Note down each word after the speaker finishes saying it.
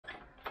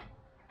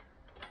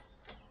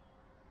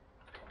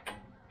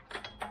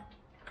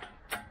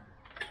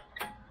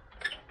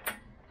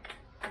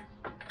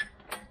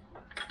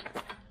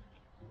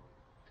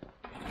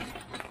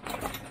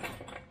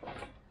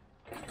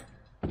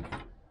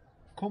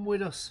come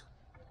with us.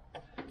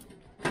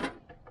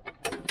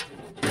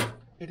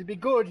 It'll be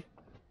good.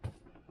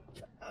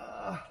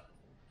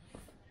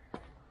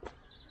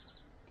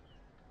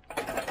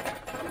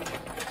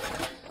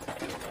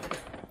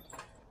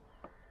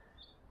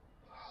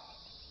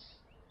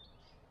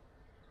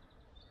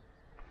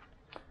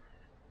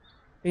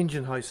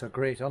 Engine hoists are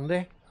great, aren't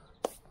they?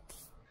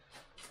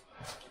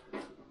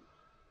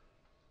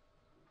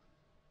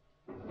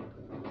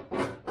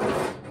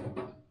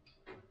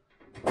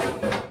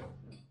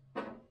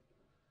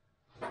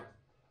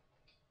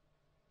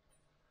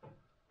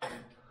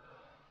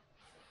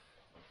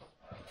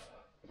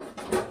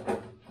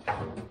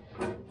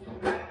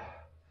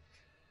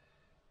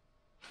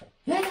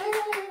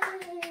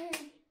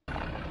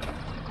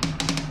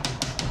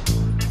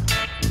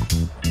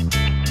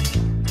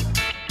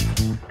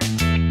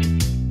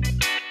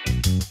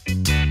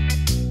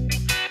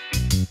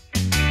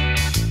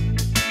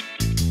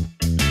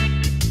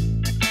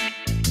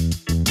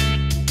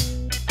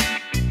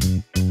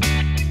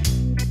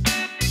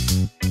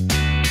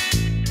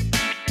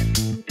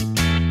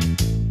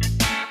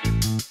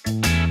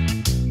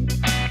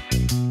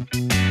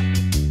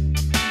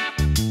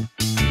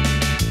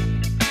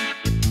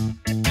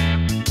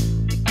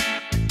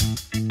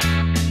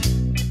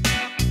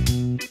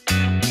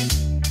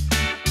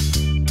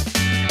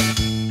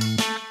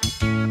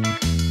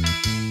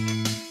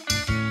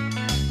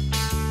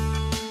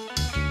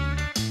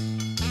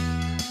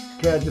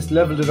 I just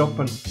leveled it up,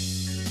 and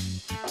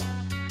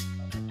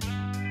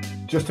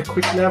just a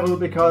quick level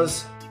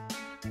because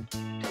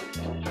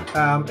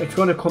it's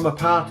going to come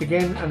apart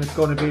again, and it's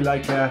going to be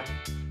like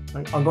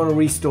I'm going to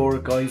restore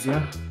it, guys.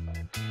 Yeah,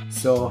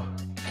 so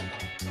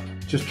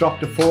just drop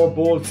the 4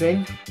 bolts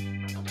in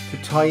to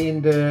tie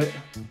in the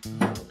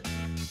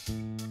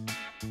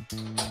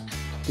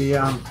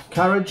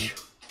carriage,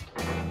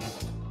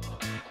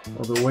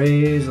 or the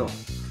ways, or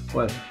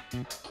well,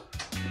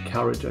 the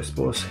carriage, I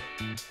suppose.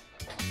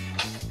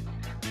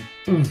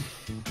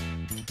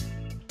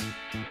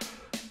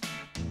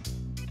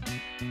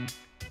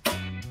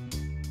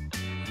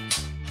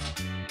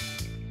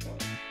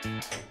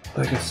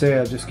 Like I say,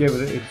 I just gave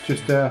it. It's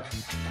just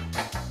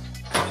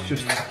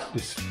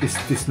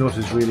this nut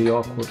is really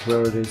awkward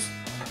where it is.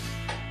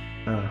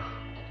 I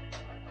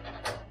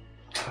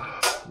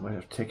might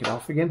have to take it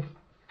off again.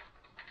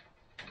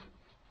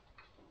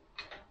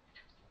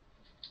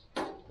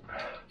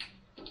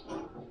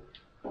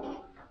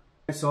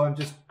 So I've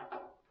just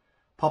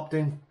popped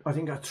in, I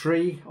think,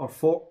 3 or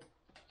 4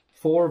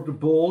 of the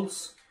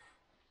bolts.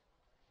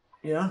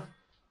 Yeah.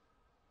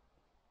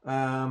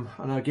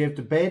 And I gave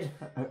the bed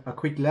a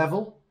quick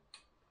level.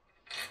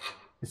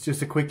 It's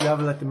just a quick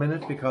level at the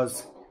minute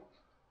because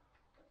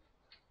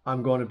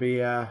I'm going to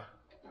be I'll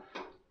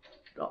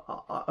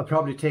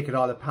probably take it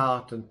all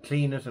apart and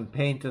clean it and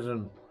paint it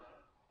and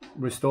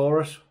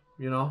restore it,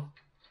 you know.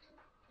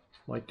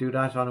 Might do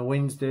that on a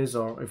Wednesdays,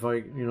 or if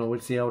I, we'll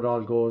see how it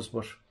all goes.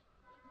 But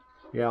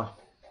yeah,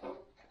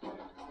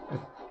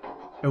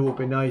 it would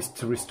be nice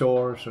to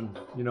restore it and,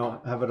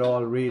 have it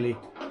all really.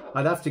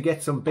 I'd have to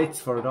get some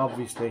bits for it,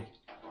 obviously.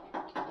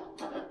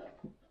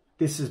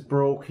 This is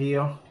broke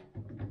here,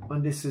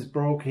 and this is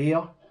broke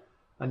here,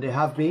 and they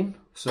have been.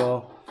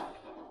 So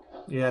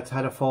yeah, it's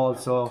had a fall.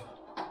 So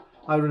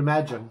I would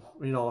imagine,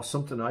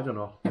 something, I don't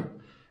know.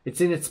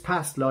 It's in its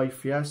past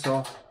life, yeah.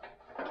 So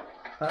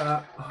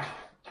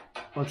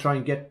I'll try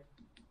and get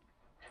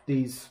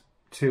these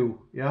 2,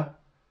 yeah.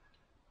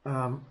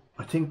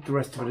 I think the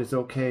rest of it is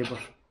okay, but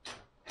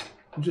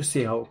we'll just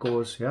see how it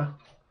goes, yeah.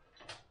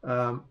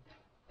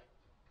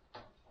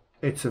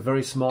 It's a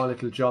very small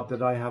little job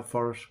that I have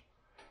for it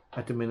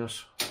at the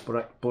minute,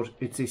 but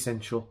it's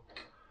essential,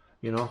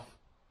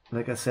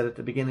 Like I said at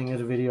the beginning of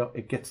the video,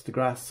 it gets the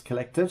grass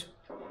collected.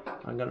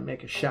 I'm going to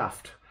make a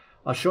shaft.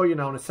 I'll show you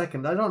now in a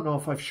second. I don't know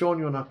if I've shown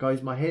you or not,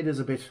 guys. My head is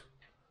a bit...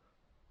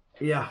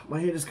 Yeah, my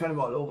head is kind of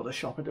all over the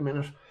shop at the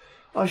minute.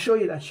 I'll show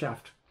you that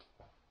shaft.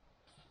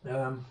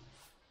 I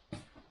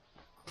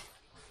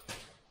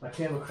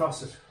came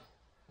across it,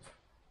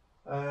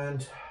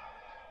 and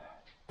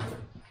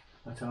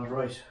I thought,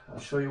 right, I'll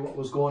show you what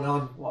was going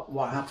on,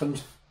 what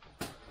happened.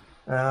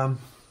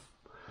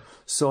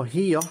 So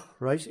here,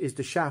 right, is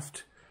the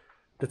shaft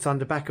that's on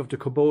the back of the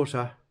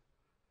Kubota,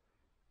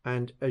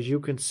 and as you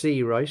can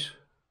see, right,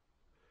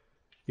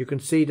 you can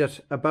see that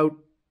about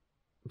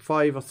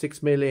 5 or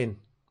 6 mil in,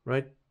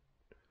 right,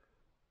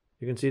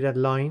 you can see that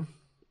line.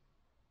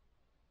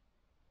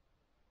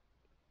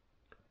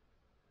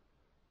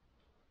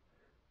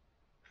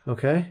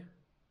 Okay,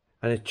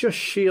 and it just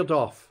sheared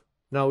off.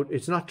 Now,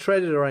 it's not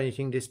threaded or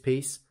anything, this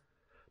piece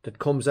that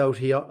comes out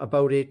here,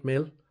 about 8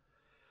 mil,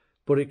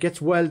 but it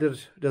gets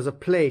welded. There's a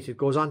plate, it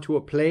goes onto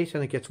a plate,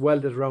 and it gets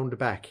welded around the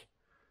back,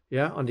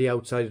 yeah, on the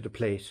outside of the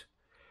plate.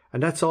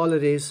 And that's all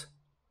it is,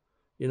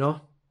 It's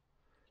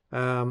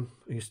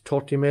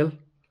 30 mil,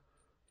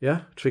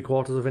 yeah,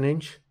 3/4 of an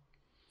inch.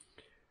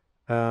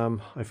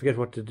 I forget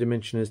what the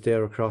dimension is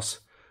there across.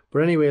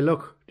 But anyway,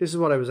 look, this is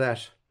what I was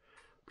at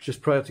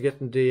just prior to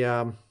getting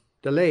the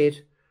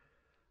lathe.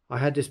 I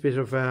had this bit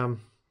of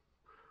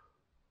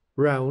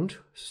round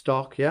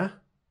stock, yeah,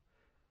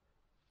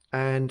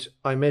 and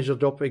I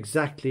measured up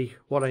exactly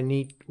what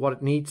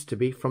it needs to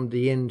be from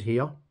the end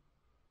here,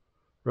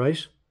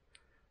 right,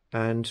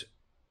 and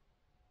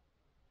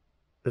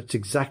that's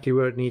exactly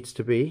where it needs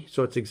to be,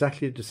 so it's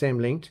exactly the same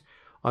length.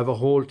 I have a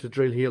hole to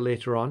drill here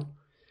later on,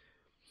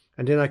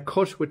 and then I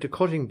cut with the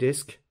cutting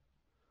disc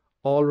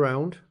all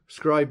round,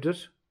 scribed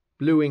it,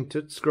 blue inked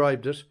it,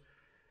 scribed it,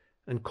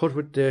 and cut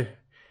with the,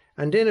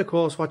 and then of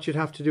course what you'd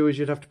have to do is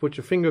you'd have to put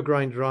your finger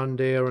grinder on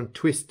there and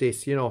twist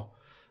this, you know,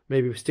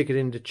 maybe stick it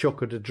in the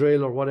chuck or the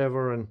drill or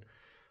whatever, and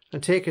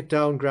take it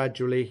down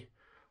gradually,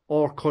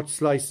 or cut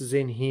slices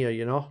in here,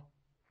 you know,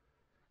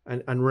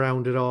 and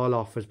round it all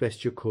off as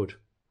best you could,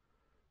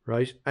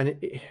 right? And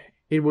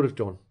it would have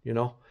done, you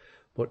know,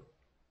 but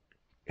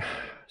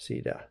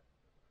see that.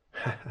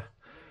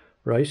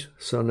 Right,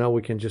 so now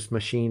we can just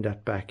machine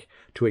that back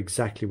to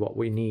exactly what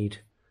we need,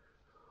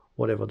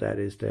 whatever that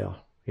is there,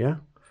 yeah.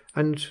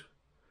 And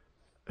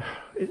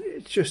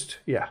it's just,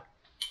 yeah,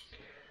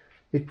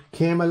 it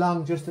came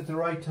along just at the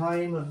right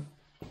time,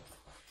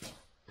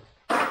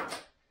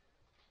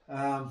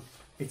 and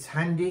it's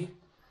handy.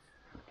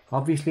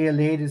 Obviously a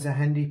lathe is a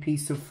handy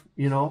piece of,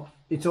 you know,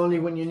 it's only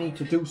when you need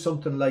to do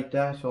something like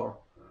that, or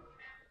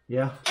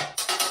yeah,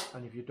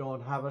 and if you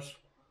don't have it,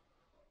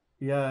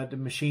 yeah, the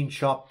machine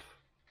shop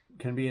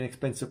can be an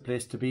expensive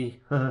place to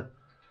be.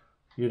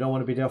 You don't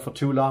want to be there for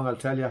too long, I'll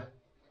tell you.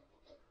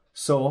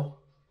 So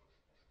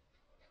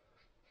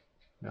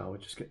now we're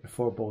just getting the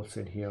 4 bolts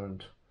in here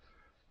and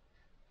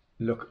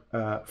look,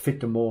 fit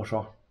the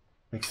motor,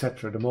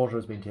 etc. The motor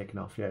has been taken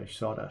off, yeah, you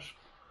saw that.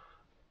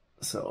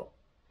 So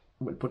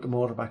we'll put the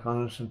motor back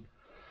on it, and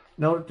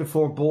now that the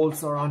 4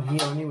 bolts are on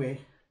here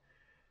anyway,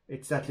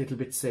 it's that little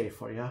bit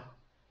safer, yeah,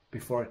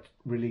 before it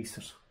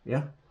releases,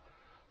 yeah.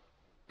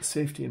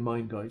 Safety in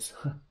mind, guys.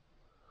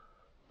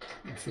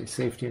 I say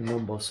safety in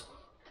numbers.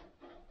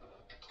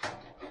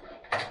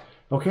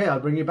 Okay,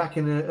 I'll bring you back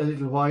in a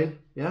little while,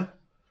 yeah,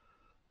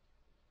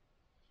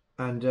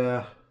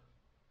 and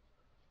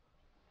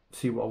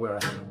see what we're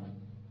at.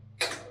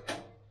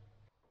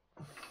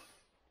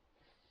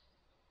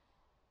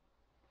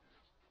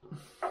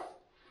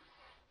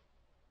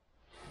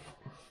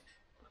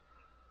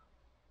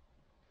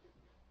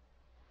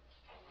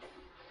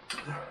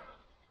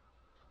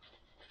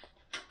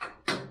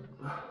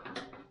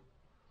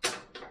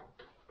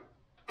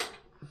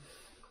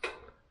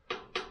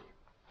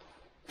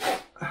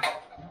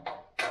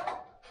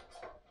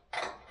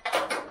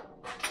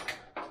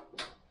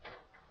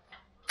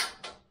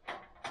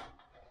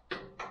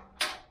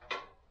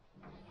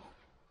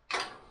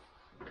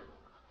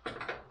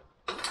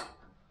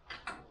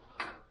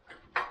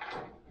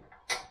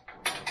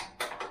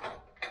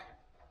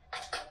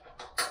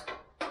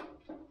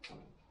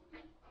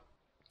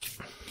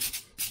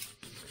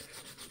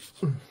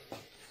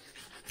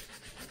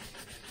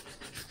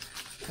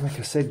 Like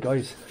I said,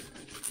 guys,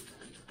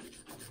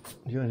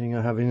 the only thing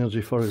I have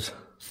energy for is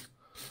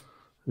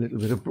a little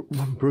bit of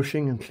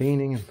brushing and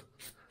cleaning,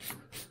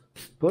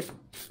 but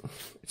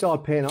it's all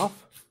paying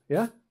off,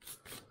 yeah.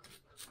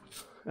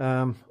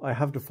 I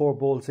have the 4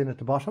 bolts in at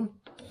the bottom.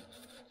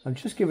 I'm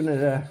just giving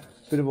it a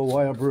bit of a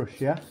wire brush,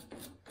 yeah,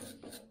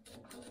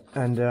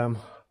 and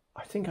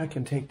I think I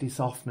can take this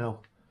off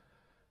now,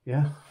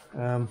 yeah.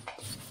 I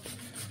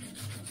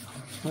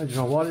don't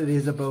know what it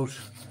is about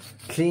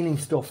cleaning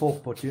stuff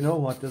up, but you know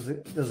what,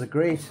 there's a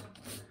great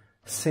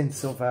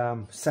sense of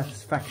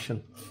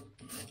satisfaction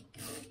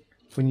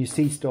when you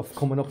see stuff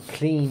coming up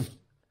clean.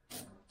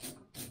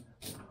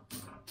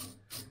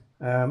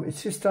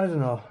 It's just, I don't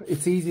know,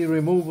 it's easy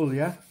removal,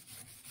 yeah.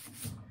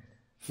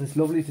 It's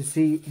lovely to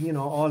see, you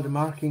know, all the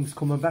markings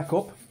coming back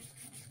up.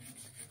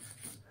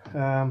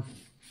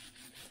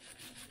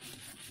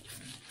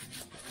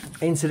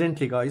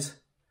 Incidentally, guys,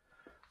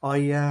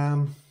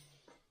 I've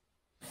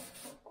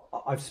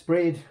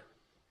sprayed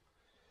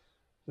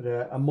with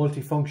a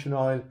multifunction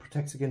oil,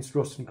 protects against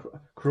rust and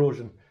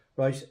corrosion,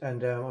 right?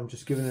 And I'm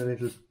just giving it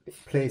little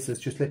places,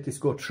 just let this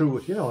go through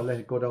it, you know, let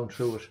it go down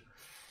through it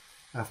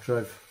after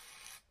I've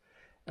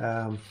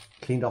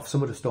cleaned off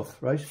some of the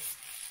stuff, right?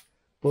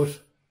 But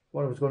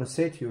what I was going to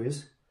say to you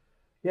is,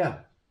 yeah,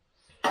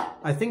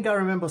 I think I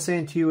remember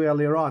saying to you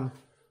earlier on,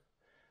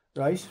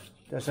 right,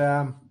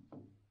 that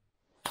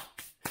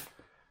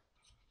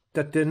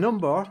the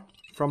number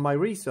from my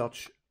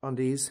research on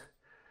these,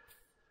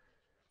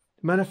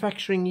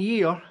 manufacturing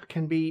year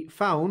can be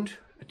found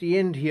at the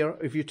end here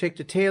if you take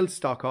the tail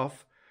stock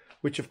off,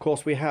 which of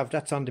course we have,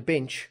 that's on the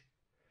bench.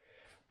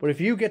 But if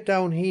you get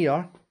down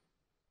here,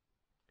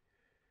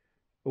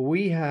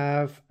 we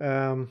have,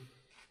 I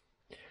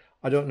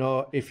don't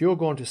know if you're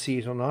going to see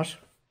it or not,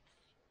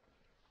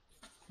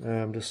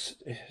 that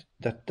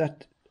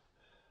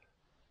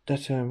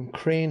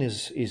crane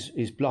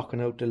is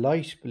blocking out the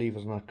light, believe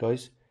it or not,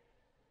 guys.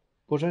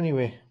 But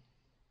anyway,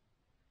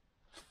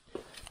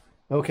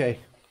 okay,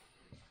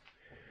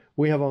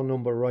 we have our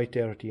number right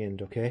there at the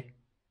end, okay?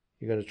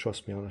 You got to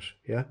trust me on it,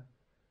 yeah?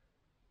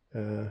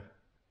 Can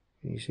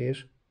you see it?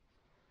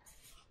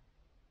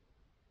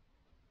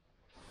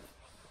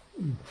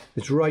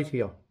 It's right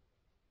here.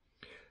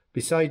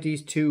 Beside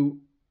these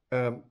two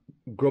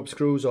grub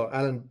screws or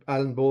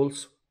Allen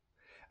bolts,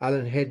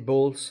 Allen head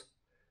bolts,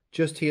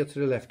 just here to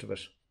the left of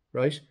it,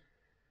 right?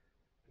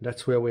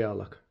 That's where we are,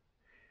 look.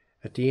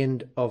 At the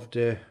end of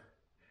the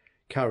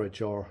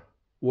carriage or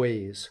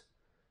ways,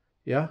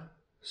 yeah?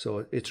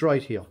 So it's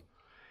right here.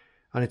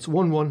 And it's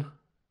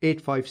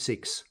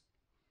 11856.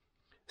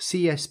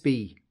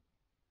 CSB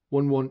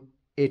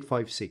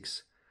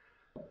 11856.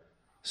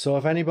 So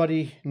if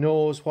anybody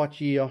knows what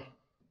year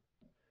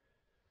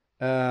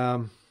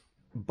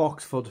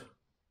BoxFord,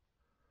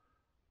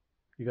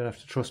 you're gonna have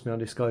to trust me on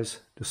this, guys.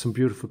 There's some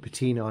beautiful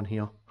patina on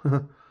here.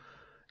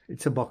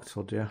 It's a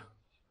BoxFord, yeah.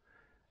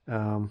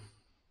 And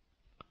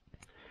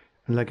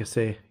like I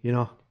say, you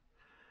know,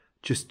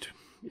 just,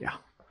 yeah,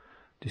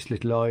 this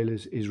little oil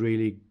is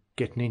really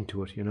getting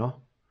into it, you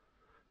know.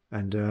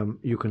 And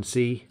you can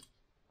see,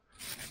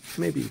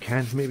 maybe you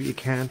can, maybe you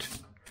can't,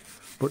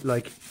 but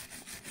like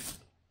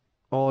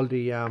all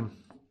the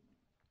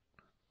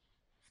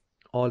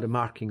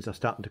markings are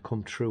starting to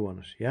come through on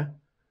it, yeah.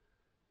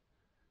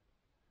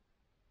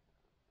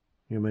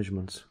 Your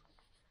measurements.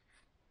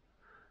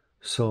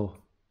 So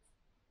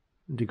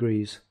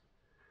degrees.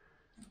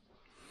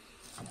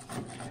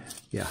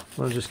 Yeah,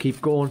 I'll just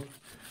keep going.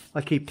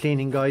 I'll keep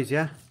cleaning, guys,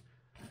 yeah,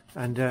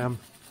 and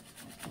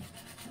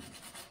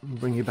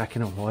bring you back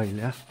in a while,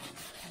 yeah,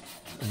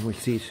 and we'll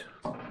see it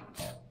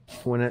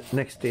when at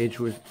next stage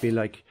will be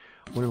like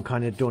when I'm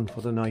kind of done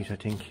for the night, I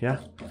think, yeah.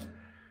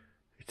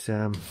 It's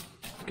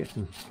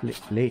getting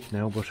late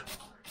now, but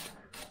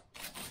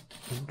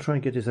I'll try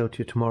and get this out to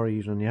you tomorrow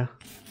evening, yeah,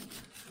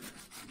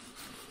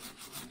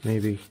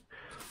 maybe,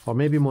 or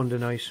maybe Monday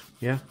night,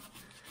 yeah.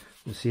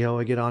 We'll see how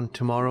I get on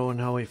tomorrow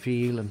and how I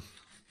feel. And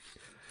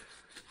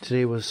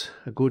today was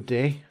a good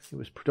day. It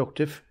was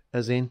productive,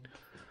 as in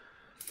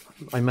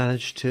I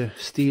managed to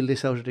steal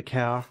this out of the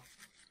car,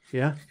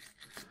 yeah,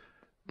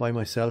 by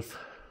myself,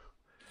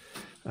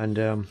 and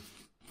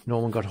no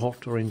one got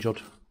hurt or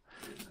injured,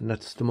 and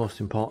that's the most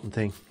important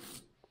thing.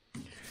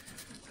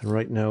 And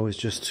right now is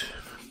just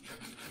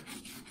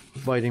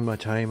biding my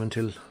time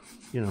until,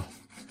 you know,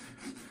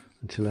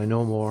 until I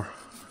know more.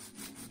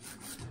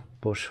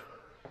 But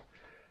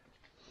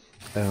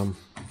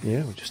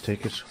yeah, we'll just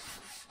take it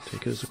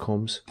as it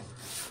comes.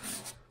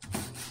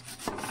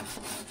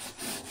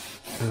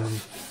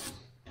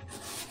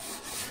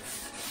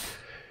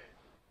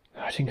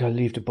 I think I'll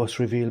leave the bus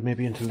reveal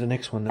maybe until the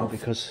next one now,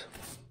 because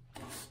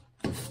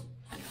I'm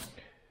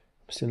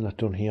still not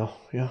done here,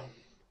 yeah.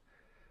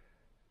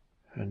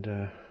 And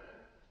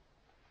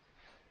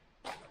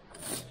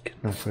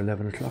getting on for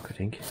 11 o'clock, I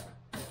think.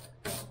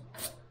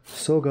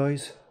 So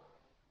guys,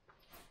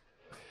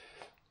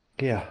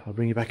 yeah, I'll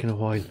bring you back in a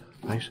while,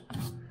 right?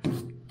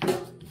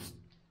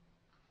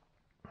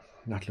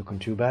 Not looking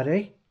too bad,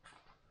 eh?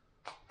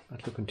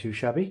 Not looking too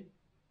shabby.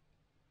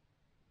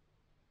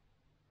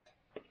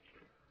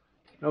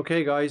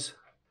 Okay guys,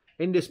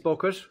 in this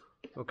bucket,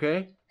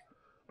 okay,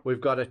 we've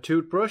got a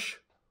toothbrush,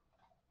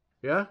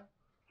 yeah?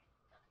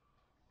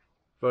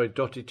 Very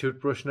dirty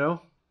toothbrush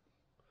now.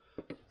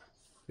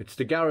 It's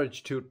the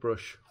garage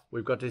toothbrush.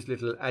 We've got this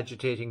little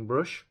agitating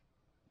brush,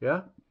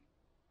 yeah?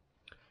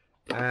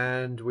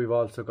 And we've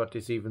also got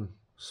this even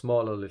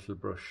smaller little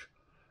brush,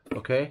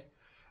 okay?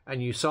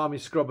 And you saw me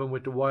scrubbing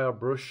with the wire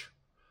brush.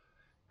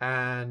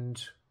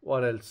 And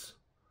what else?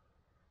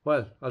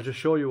 Well, I'll just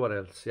show you what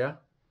else, yeah?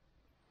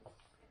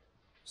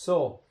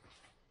 So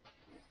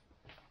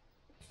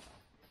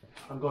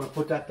I'm going to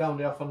put that down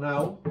there for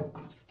now,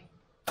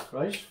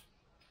 right?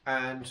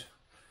 And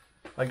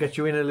I'll get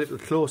you in a little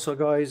closer,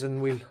 guys,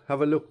 and we'll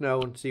have a look now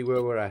and see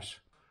where we're at.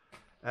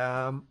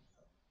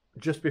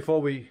 Just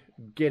before we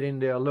get in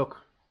there,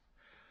 look,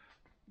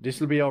 this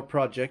will be our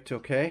project,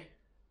 okay?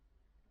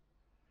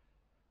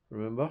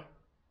 Remember?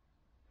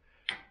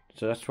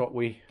 So that's what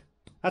we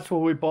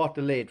bought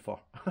the lathe for.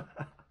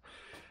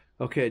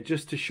 Okay,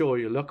 just to show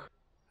you, look.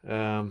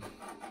 You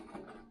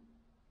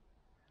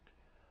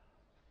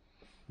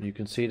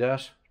can see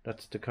that.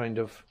 That's the kind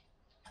of,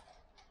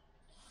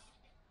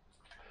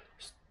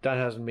 that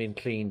hasn't been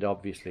cleaned,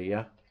 obviously,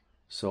 yeah.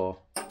 So,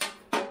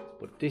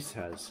 but this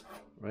has,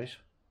 right?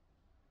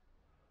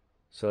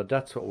 So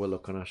that's what we're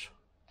looking at.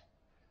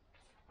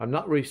 I'm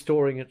not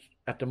restoring it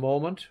at the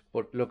moment,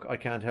 but look, I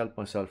can't help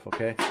myself,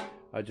 okay?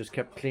 I just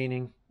kept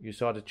cleaning. You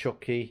saw the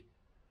chuck key,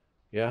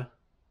 yeah?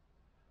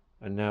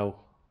 And now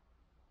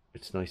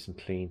it's nice and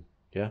clean,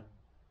 yeah?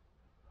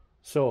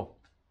 So,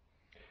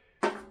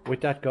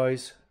 with that,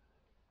 guys,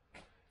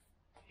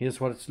 here's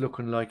what it's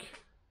looking like.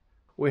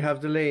 We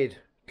have the lathe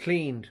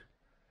cleaned,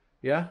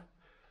 yeah?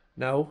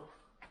 Now,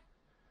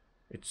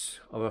 it's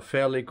of a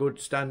fairly good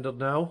standard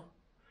now.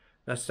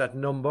 That's that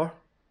number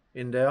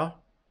in there.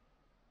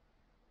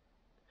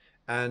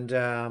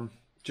 And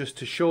just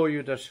to show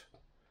you that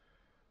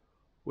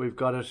we've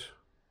got it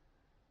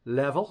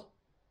level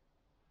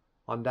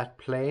on that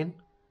plane,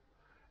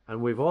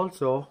 and we've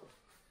also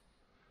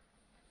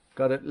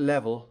got it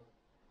level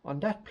on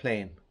that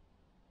plane,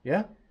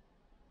 yeah?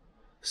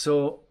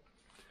 So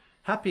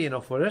happy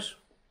enough with it,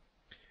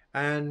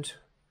 and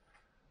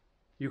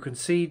you can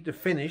see the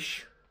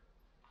finish.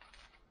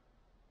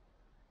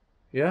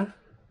 Yeah,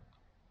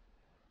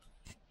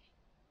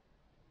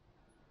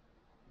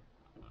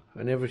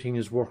 and everything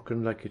is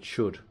working like it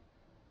should.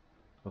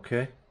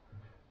 Okay,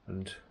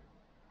 and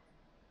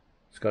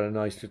it's got a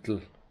nice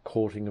little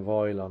coating of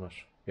oil on it.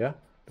 Yeah,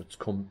 that's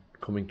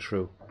coming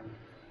through.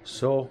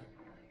 So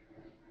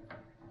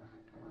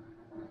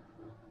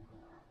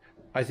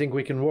I think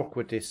we can work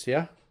with this.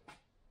 Yeah,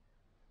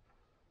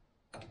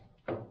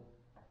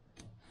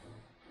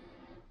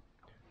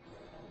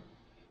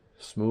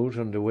 smooth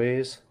on the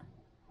ways.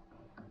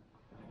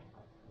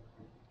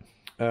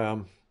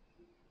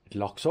 It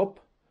locks up,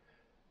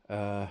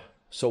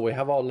 so we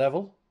have all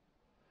level,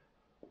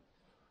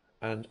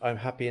 and I'm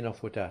happy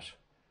enough with that.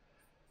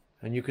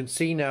 And you can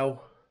see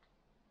now,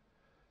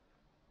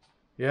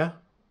 yeah,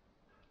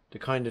 the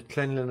kind of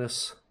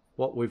cleanliness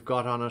what we've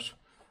got on it,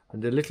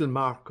 and the little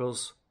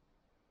markers.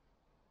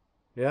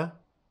 Yeah,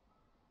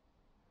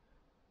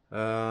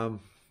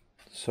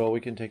 so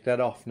we can take that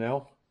off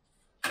now.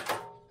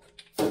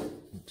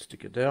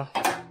 Stick it there.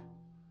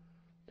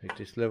 Take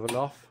this level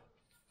off.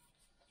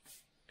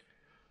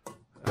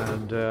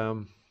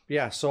 And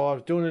yeah, so I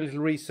was doing a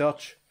little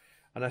research,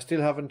 and I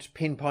still haven't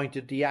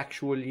pinpointed the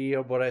actual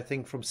year, but I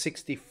think from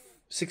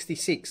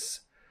 66,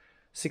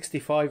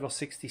 65 or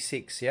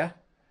 66, yeah.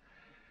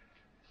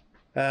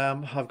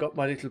 I've got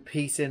my little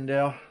piece in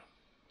there,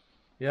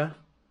 yeah.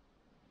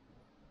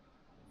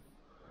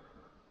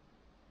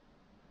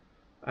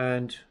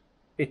 And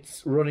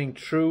it's running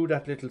through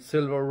that little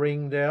silver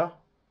ring there,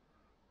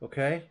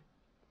 okay.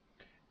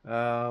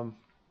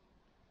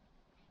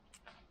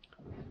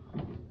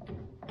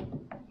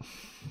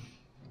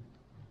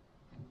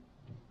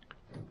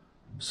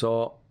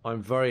 So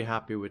I'm very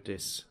happy with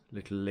this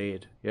little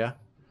lathe, yeah.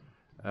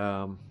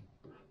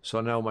 So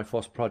now my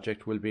first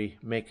project will be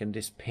making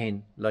this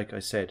pin, like I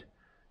said,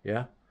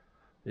 yeah.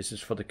 This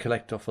is for the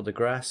collector for the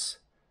grass,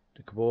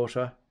 the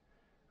Kubota,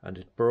 and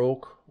it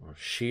broke, or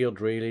sheared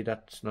really.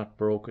 That's not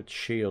broke, it's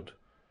sheared,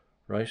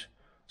 right?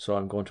 So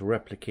I'm going to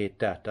replicate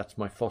that. That's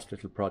my first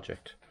little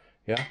project,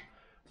 yeah.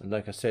 And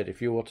like I said,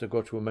 if you were to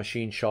go to a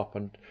machine shop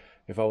and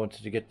if I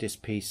wanted to get this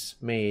piece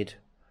made,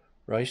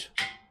 right,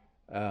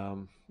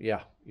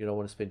 yeah, you don't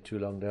want to spend too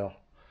long there.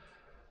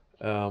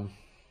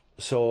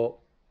 So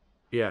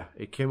yeah,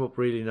 it came up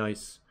really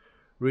nice,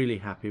 really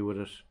happy with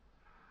it.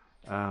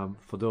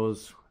 For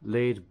those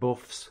lathe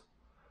buffs,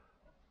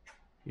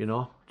 you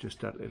know, just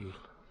that little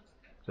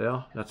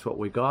there, that's what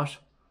we got.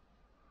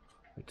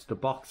 It's the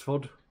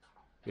BoxFord,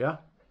 yeah.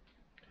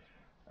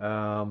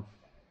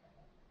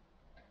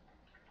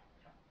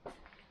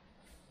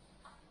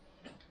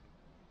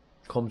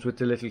 Comes with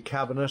the little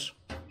cabinet,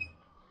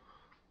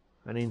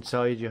 and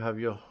inside you have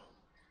your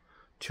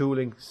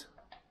toolings,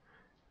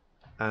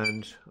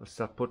 and I'll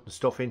start putting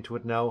stuff into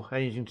it now.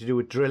 Anything to do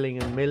with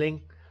drilling and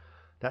milling,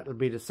 that'll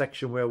be the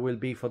section where we'll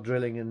be for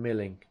drilling and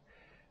milling.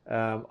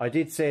 I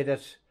did say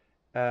that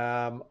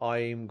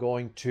I'm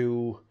going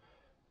to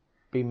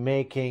be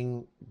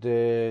making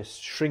the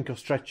shrinker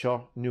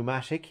stretcher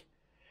pneumatic,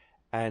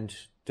 and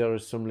there are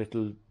some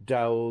little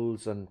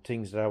dowels and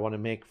things that I want to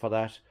make for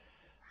that.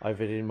 I've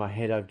it in my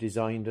head, I've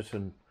designed it,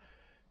 and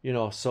you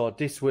know, so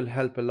this will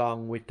help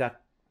along with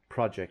that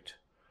project,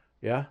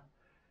 yeah.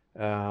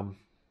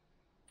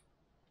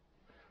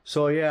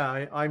 So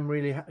yeah, I'm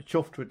really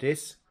chuffed with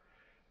this.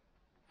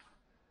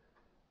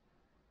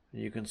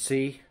 You can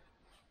see,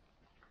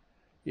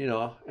 you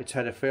know, it's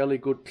had a fairly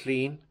good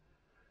clean.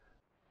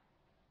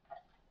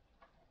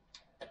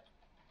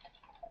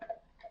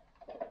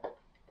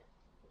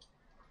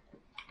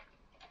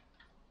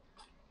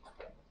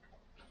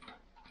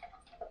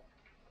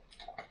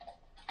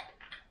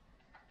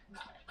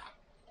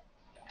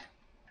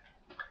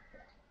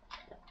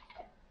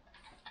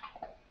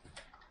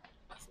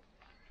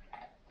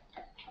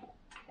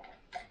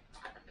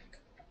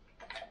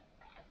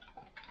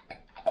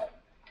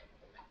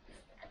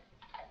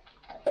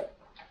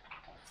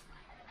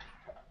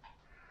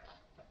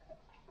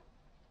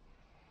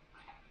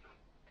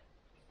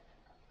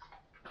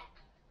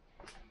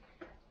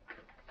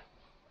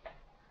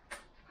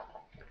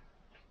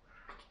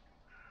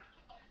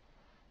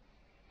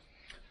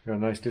 Got a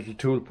nice little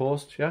tool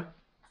post, yeah.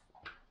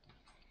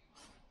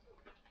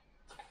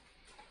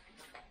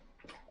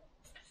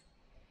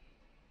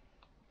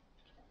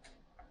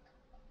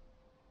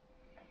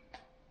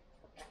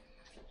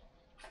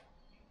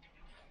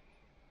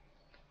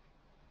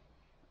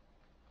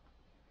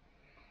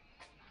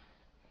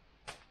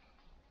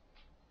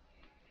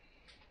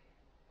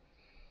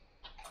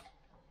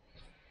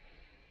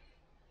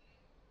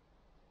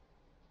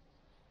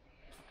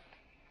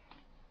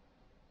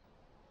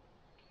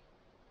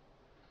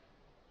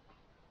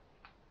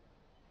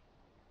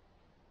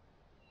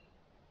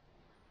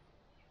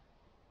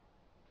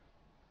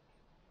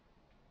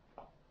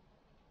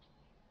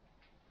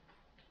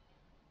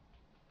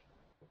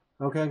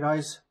 Okay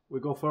guys, we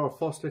go for our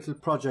first little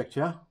project,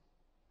 yeah?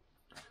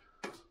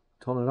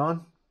 Turn it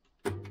on.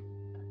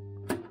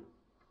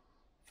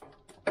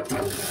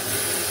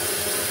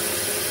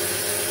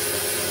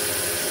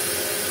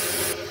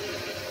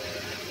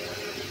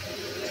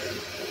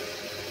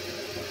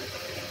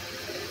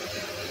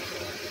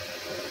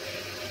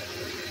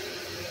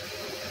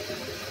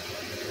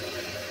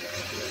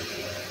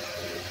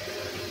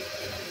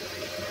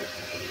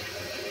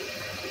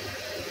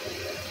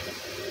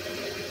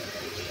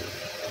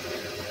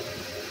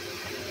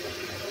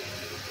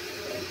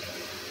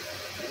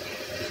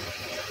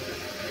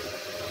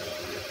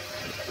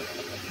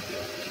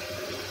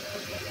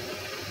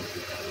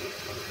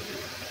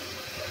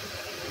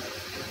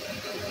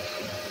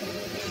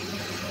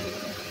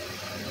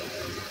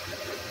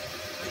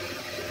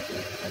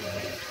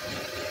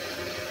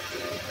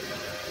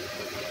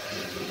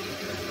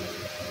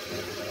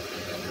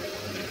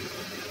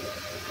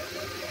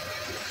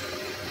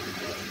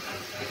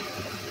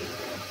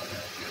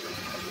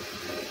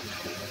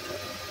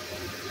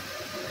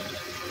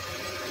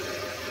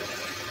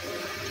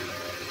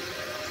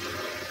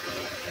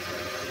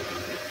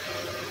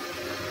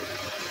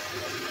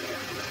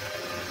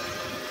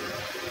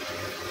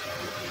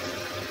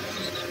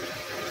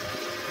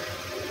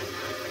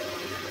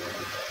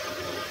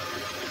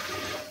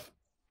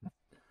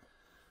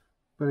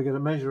 Better get a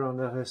measure on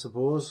that, I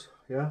suppose,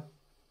 yeah.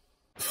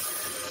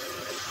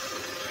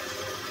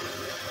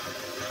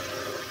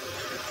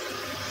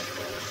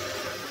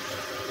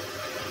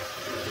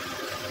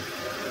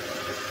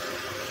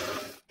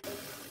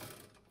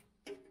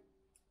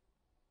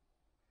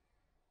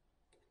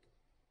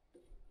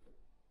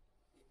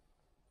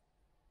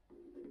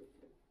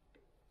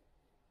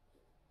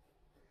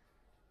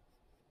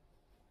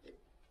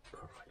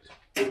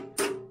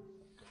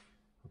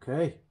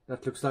 Okay,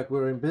 that looks like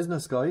we're in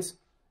business, guys.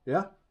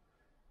 Yeah.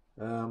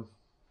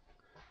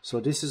 So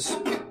this is,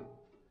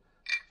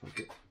 I'll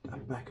get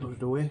that back out of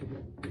the way.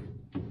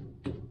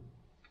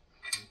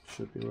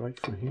 Should be right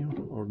for here,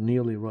 or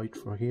nearly right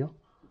for here.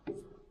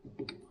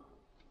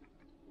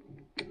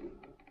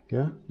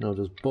 Yeah. Now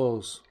there's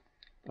balls.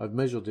 I've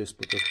measured this,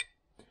 but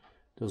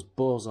there's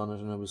balls on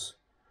it, and I was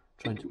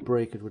trying to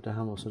break it with the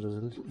hammer, so there's a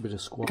little bit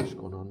of squash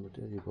going on. But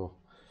there you go.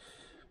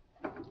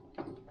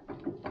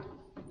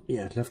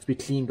 Yeah, it'll have to be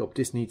cleaned up.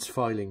 This needs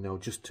filing now,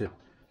 just to,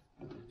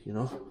 you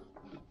know.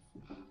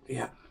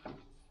 Yeah,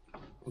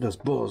 there's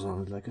balls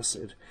on it, like I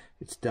said.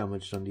 It's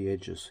damaged on the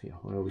edges here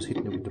when I was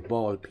hitting it with the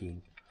ball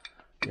peen.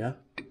 Yeah,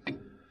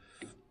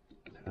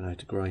 and I had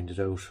to grind it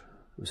out.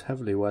 It was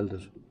heavily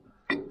welded.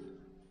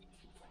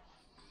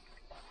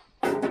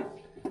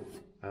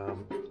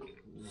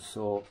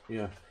 So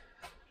yeah,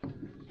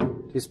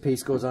 this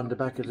piece goes on the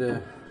back of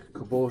the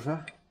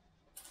Kubota.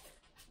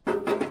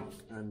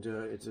 And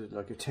it's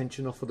like a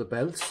tensioner for the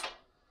belts.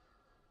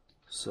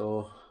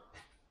 So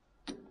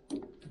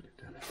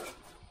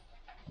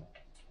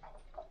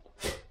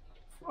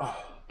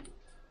oh,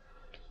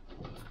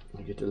 let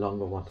me get the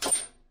longer one.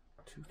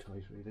 Too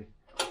tight, really.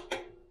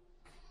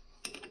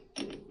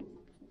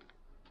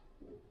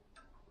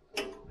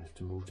 I have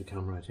to move the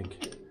camera, I think.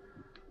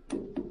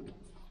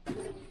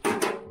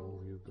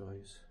 Oh, you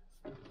guys.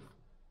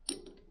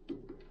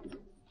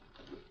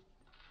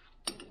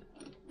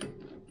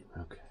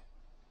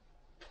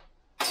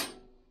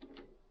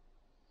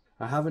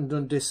 I haven't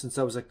done this since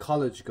I was at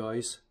college,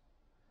 guys,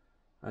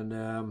 and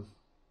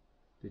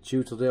the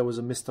tutor there was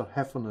a Mr.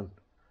 Heffernan,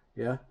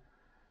 yeah,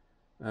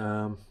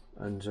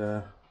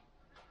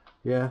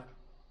 yeah,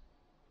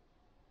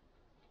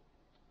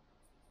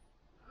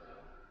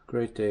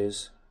 great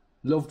days.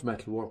 Loved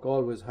metalwork,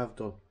 always have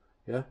done,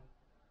 yeah.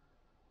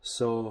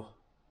 So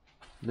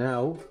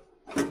now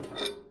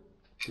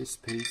this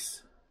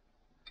piece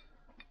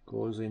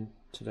goes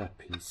into that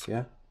piece,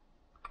 yeah.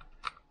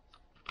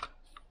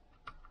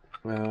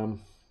 From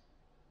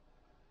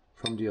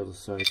the other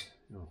side,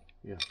 no,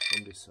 yeah,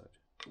 from this side.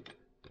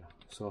 Yeah.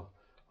 So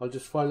I'll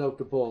just file out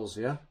the balls,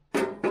 yeah.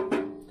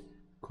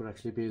 Could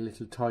actually be a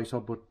little tighter,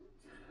 but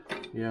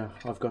yeah,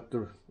 I got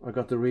the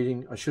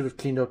reading. I should have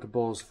cleaned out the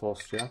balls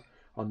first, yeah,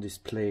 on this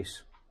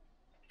plate.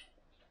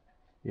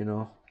 You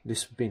know,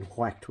 this has been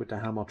whacked with the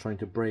hammer trying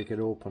to break it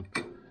open.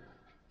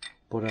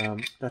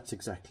 But that's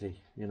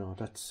exactly, you know,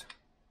 that's,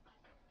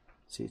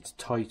 see, it's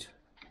tight.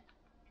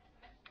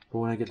 But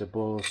when I get the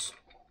balls,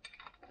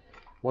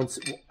 once,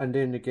 and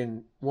then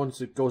again, once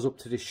it goes up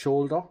to the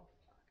shoulder,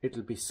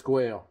 it'll be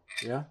square,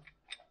 yeah.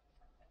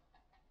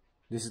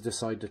 This is the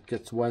side that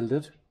gets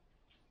welded,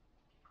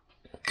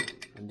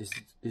 and this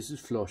is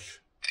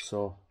flush.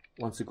 So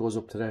once it goes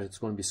up to that, it's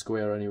going to be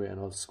square anyway, and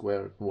I'll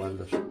square it and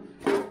weld it.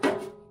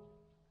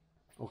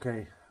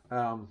 Okay,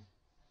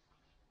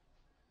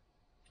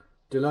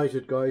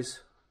 delighted,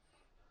 guys.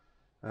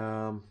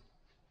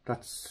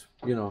 That's,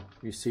 you know,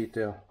 you see it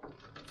there,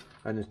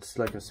 and it's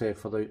like I say,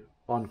 for the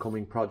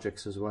oncoming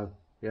projects as well,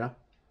 yeah.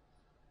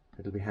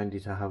 It'll be handy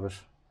to have it.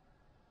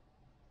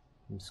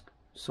 It's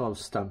all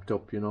stamped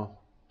up, you know,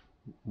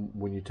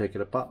 when you take it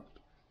apart.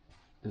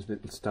 There's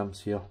little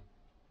stamps here.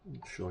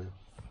 I'll show you.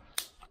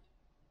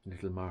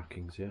 Little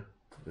markings, yeah.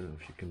 I don't know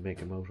if you can make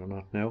them out or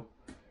not now.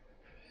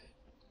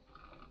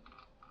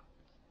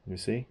 You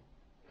see?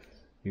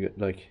 You get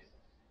like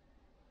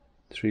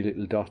 3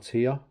 little dots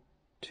here,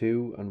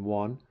 2 and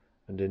 1,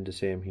 and then the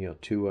same here,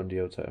 2 on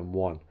the outside and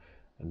 1,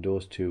 and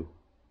those 2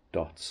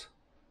 dots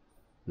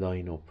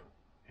line up,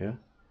 yeah.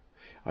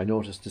 I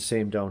noticed the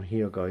same down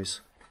here,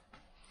 guys.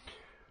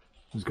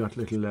 It's got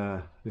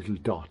little little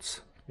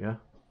dots, yeah.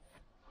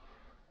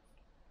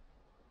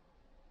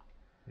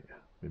 Yeah,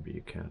 maybe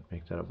you can't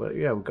make that up, but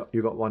yeah,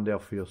 you got one there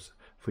for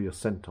your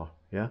center,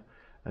 yeah,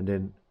 and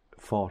then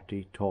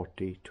 40,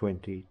 30,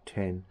 20,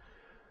 10,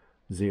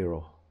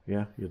 0,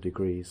 yeah, your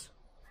degrees.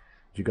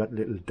 You got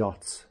little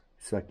dots.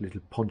 It's like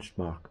little punch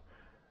mark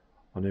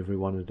on every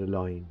one of the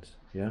lines,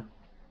 yeah.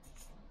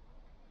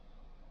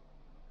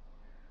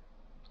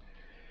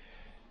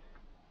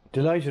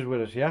 Delighted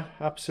with it, yeah,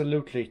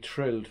 absolutely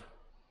thrilled.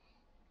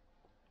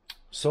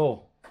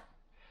 So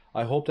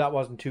I hope that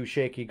wasn't too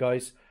shaky,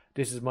 guys.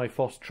 This is my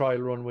first trial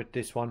run with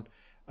this one,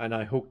 and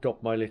I hooked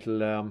up my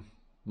little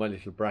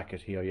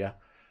bracket here, yeah,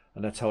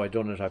 and that's how I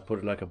done it. I put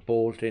it like a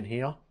bolt in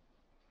here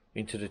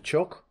into the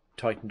chuck,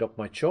 tightened up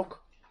my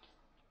chuck,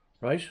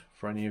 right,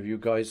 for any of you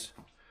guys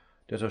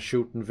that are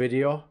shooting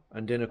video.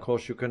 And then of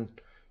course you can,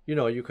 you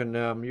know, you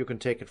can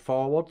take it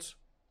forwards.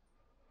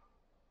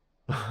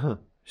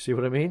 See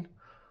what I mean?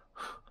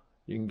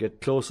 you can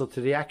get closer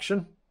to the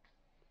action,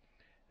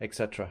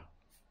 etc.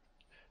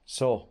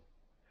 So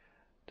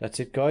that's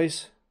it,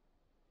 guys.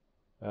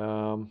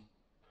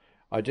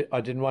 I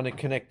didn't want to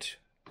connect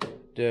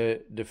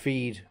the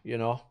feed, you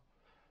know.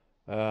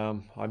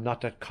 I'm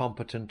not that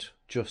competent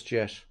just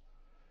yet.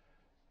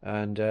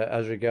 And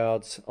as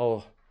regards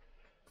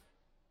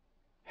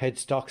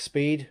headstock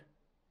speed,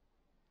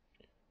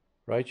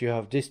 right, you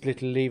have this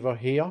little lever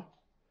here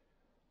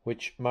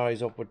which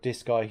marries up with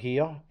this guy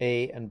here,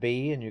 A and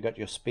B, and you got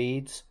your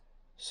speeds.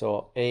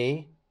 So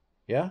A,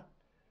 yeah,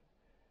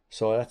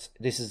 so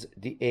this is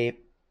the A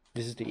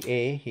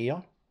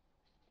here,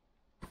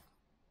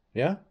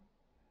 yeah,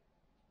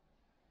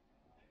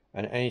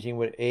 and anything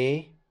with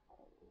A,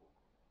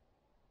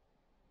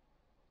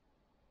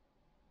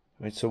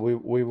 right? So we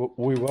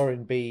were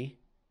in B,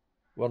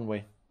 weren't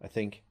we? I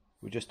think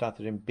we just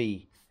started in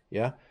B,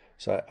 yeah.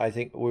 So I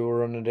think we were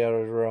running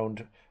there at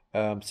around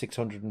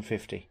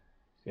 650,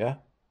 yeah.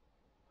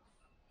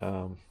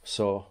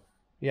 So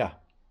yeah,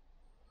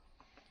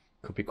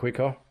 could be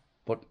quicker,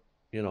 but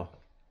you know,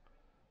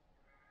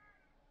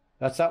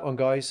 that's that one,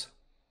 guys.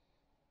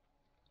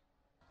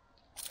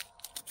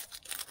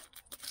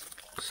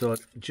 So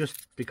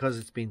just because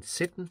it's been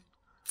sitting,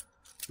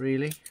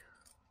 really,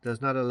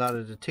 there's not a lot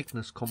of the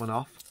thickness coming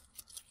off.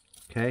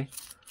 Okay,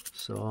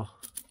 so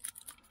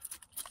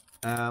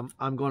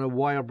I'm going to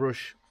wire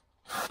brush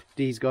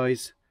these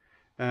guys,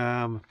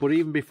 but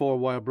even before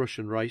wire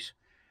brushing, right,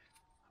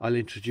 I'll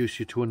introduce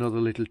you to another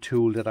little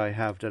tool that I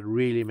have that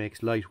really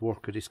makes light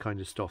work of this kind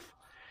of stuff.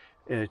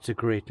 It's a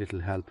great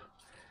little help.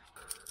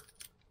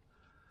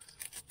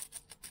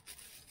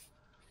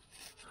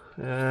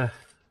 You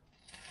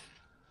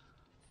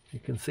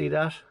can see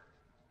that.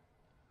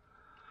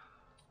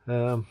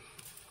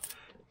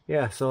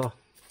 Yeah, so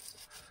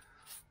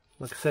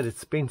like I said,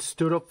 it's been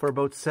stood up for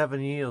about 7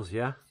 years,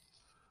 yeah,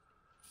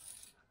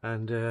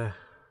 and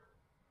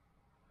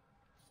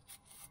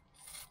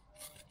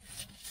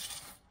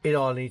it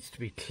all needs to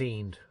be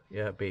cleaned,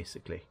 yeah,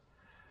 basically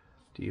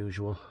the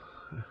usual.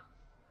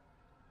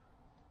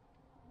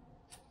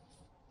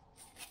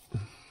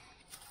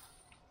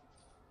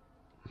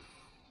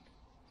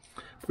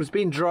 But it's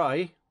been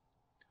dry,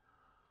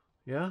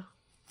 yeah,